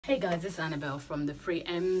Hey guys, it's Annabelle from the Free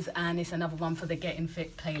M's, and it's another one for the Getting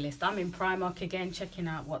Fit playlist. I'm in Primark again, checking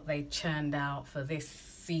out what they churned out for this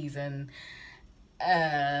season,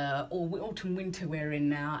 or autumn winter we're in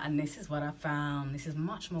now, and this is what I found. This is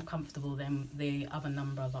much more comfortable than the other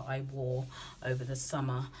number that I wore over the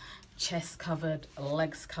summer. Chest covered,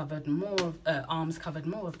 legs covered, more of, arms covered,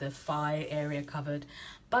 more of the thigh area covered.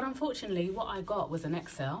 But unfortunately, what I got was an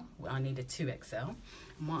XL. Well, I needed 2XL.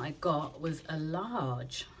 And what I got was a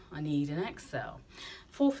large. I need an XL.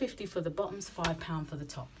 $4.50 for the bottoms, £5 for the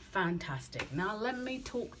top. Fantastic. Now let me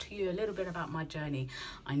talk to you a little bit about my journey.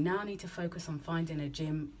 I now need to focus on finding a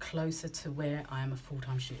gym closer to where I am a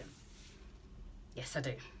full-time student. Yes, I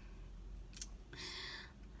do.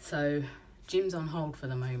 So gym's on hold for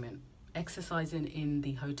the moment. Exercising in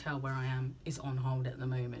the hotel where I am is on hold at the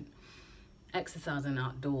moment. Exercising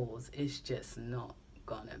outdoors is just not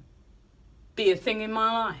gonna be a thing in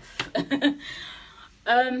my life.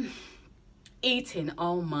 Eating,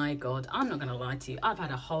 oh my god, I'm not gonna lie to you, I've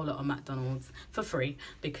had a whole lot of McDonald's for free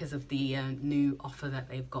because of the new offer that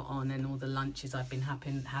they've got on and all the lunches I've been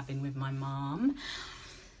having with my mom.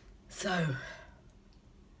 So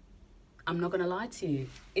I'm not gonna lie to you,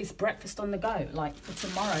 it's breakfast on the go. Like for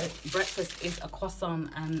tomorrow, breakfast is a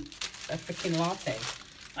croissant and a freaking latte.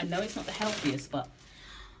 I know it's not the healthiest, but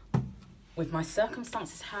with my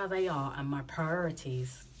circumstances how they are and my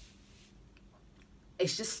priorities,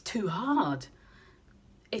 it's just too hard.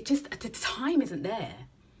 It just, the time isn't there.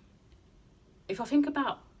 If I think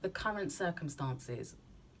about the current circumstances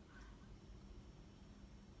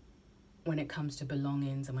when it comes to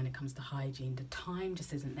belongings and when it comes to hygiene, the time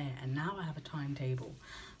just isn't there. And now I have a timetable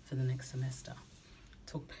for the next semester.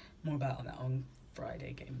 Talk more about that on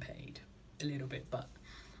Friday, getting paid a little bit, but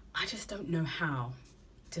I just don't know how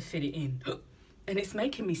to fit it in. And it's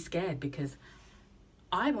making me scared because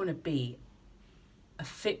I want to be a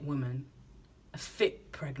fit woman, a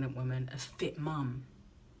fit pregnant woman, a fit mum,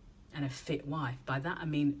 and a fit wife. By that I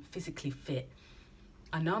mean physically fit.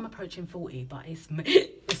 I know I'm approaching 40, but it's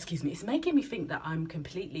excuse me, it's making me think that I'm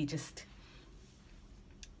completely just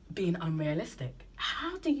being unrealistic.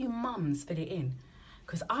 How do you mums fit it in?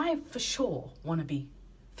 Because I for sure want to be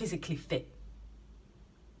physically fit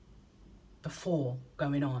before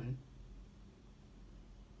going on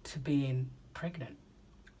to being pregnant,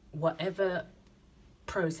 whatever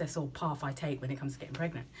process or path I take when it comes to getting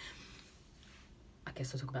pregnant. I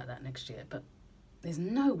guess we'll talk about that next year, but there's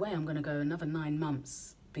no way I'm going to go another 9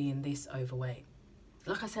 months being this overweight.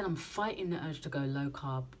 Like I said, I'm fighting the urge to go low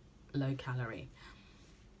carb, low calorie.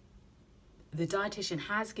 The dietitian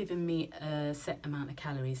has given me a set amount of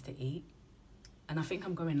calories to eat, and I think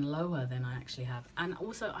I'm going lower than I actually have. And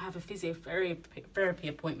also I have a physiotherapy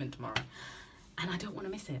appointment tomorrow, and I don't want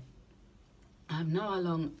to miss it. I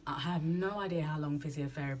have no idea how long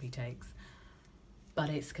physiotherapy takes, but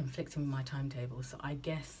it's conflicting with my timetable. So I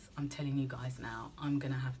guess I'm telling you guys now, I'm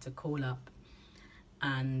going to have to call up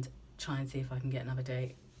and try and see if I can get another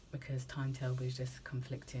date because timetable is just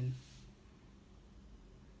conflicting.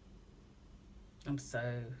 I'm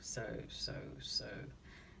so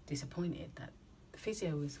disappointed that the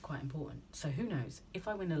physio is quite important. So who knows, if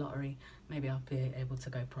I win the lottery, maybe I'll be able to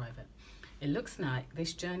go private. It looks like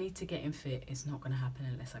this journey to getting fit is not going to happen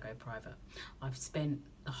unless I go private. I've spent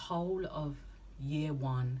the whole of year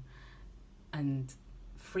 1 and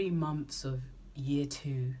 3 months of year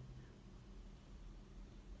 2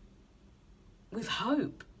 with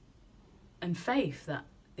hope and faith that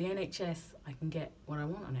the NHS, I can get what I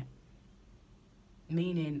want on it.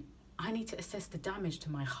 Meaning I need to assess the damage to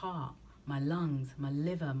my heart, my lungs, my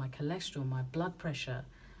liver, my cholesterol, my blood pressure.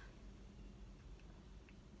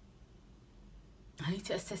 I need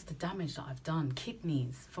to assess the damage that I've done,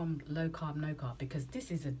 kidneys from low carb, no carb, because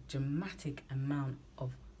this is a dramatic amount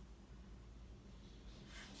of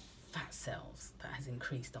fat cells that has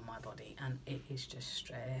increased on my body, and it is just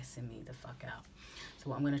stressing me the fuck out.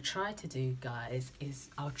 So what I'm going to try to do, guys,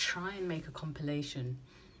 is I'll try and make a compilation.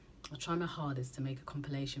 I'll try my hardest to make a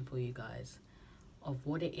compilation for you guys of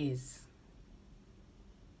what it is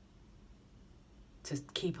to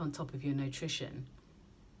keep on top of your nutrition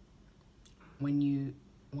when you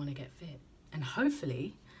want to get fit. And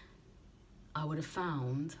hopefully I would have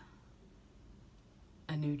found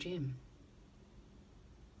a new gym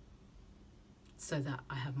so that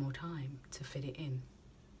I have more time to fit it in,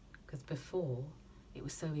 because before it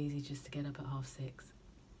was so easy just to get up at 6:30,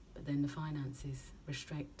 but then the finances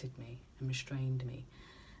restricted me and restrained me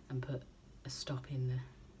and put a stop in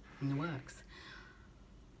the works.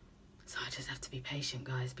 So I just have to be patient,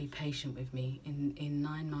 guys. Be patient with me. In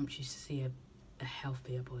 9 months you should see a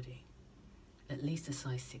healthier body, at least a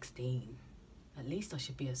size 16. At least I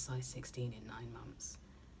should be a size 16 in 9 months.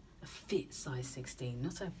 A fit size 16,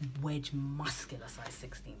 not a wedge muscular size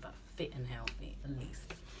 16, but fit and healthy at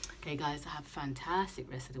least. Okay guys, have a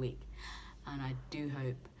fantastic rest of the week, and I do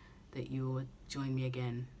hope that you'll join me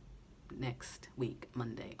again next week,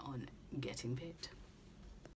 Monday, on Getting Fit.